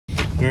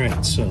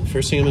Alright, so the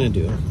first thing I'm going to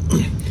do,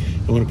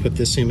 I'm going to put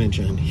this image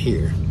on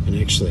here. And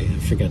actually, I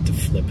forgot to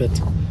flip it,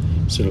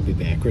 so it'll be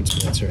backwards,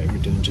 but that's alright, we're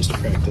doing just a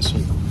practice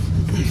one.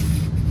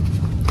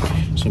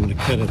 So I'm going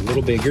to cut it a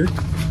little bigger, like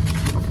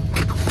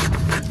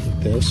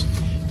this.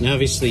 And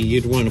obviously,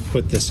 you'd want to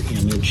put this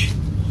image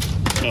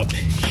up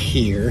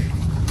here,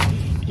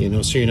 you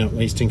know, so you're not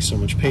wasting so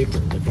much paper.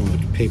 Look how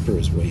much paper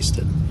is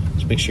wasted.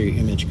 Just make sure your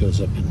image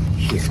goes up in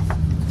here.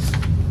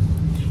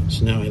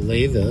 So now I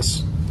lay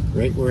this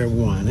right where I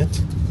want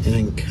it, and I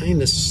can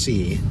kind of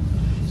see,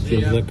 if you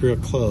look real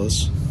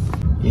close,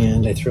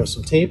 and I throw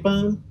some tape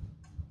on,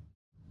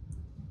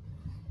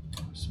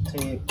 some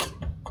tape,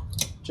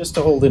 just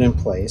to hold it in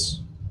place.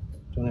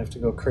 Don't have to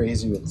go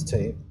crazy with the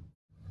tape.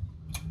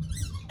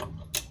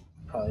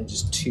 Probably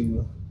just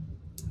two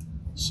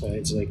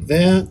sides like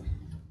that.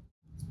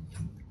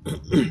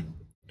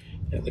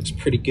 That looks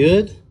pretty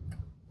good.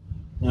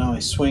 Now I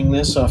swing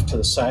this off to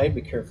the side.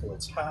 Be careful,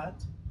 it's hot.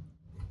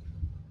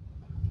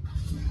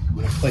 I'm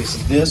going to place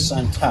this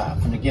on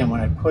top. And again, when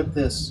I put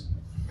this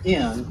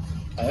in,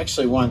 I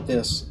actually want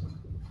this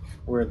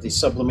where the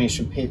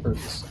sublimation paper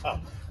is up.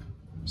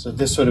 So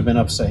this would have been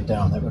upside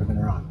down. That would have been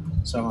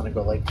wrong. So I want to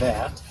go like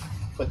that.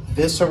 Put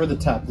this over the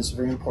top. This is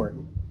very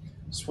important.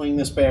 Swing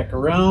this back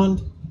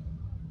around.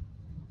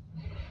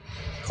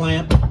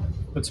 Clamp.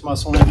 Put some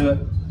muscle into it.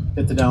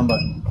 Hit the down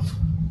button.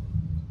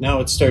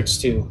 Now it starts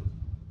to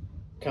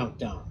count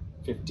down.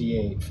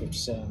 58,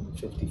 57,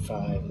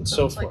 55, and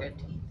so forth. Like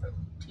a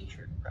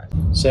t-shirt press.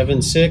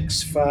 7,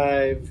 6,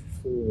 5,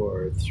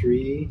 4,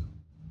 3,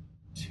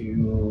 2,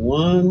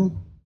 1.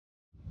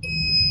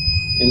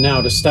 And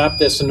now to stop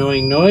this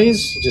annoying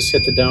noise, you just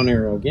hit the down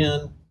arrow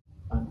again.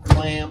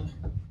 Unclamp.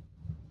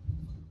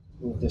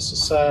 Move this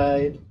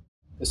aside.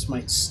 This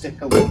might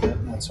stick a little bit,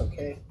 and that's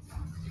okay.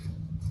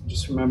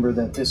 Just remember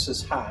that this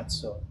is hot,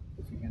 so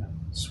if you're going to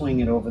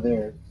swing it over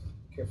there,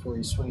 careful where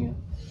you swing it.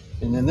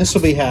 And then this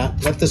will be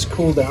hot. Let this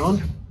cool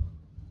down.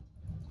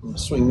 I'm going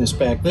to swing this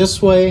back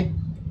this way.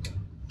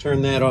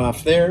 Turn that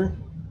off there.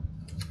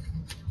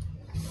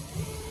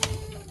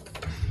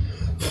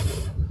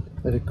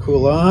 Let it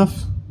cool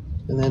off.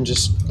 And then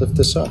just lift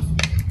this off.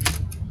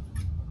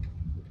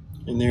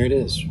 And there it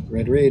is.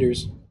 Red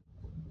Raiders.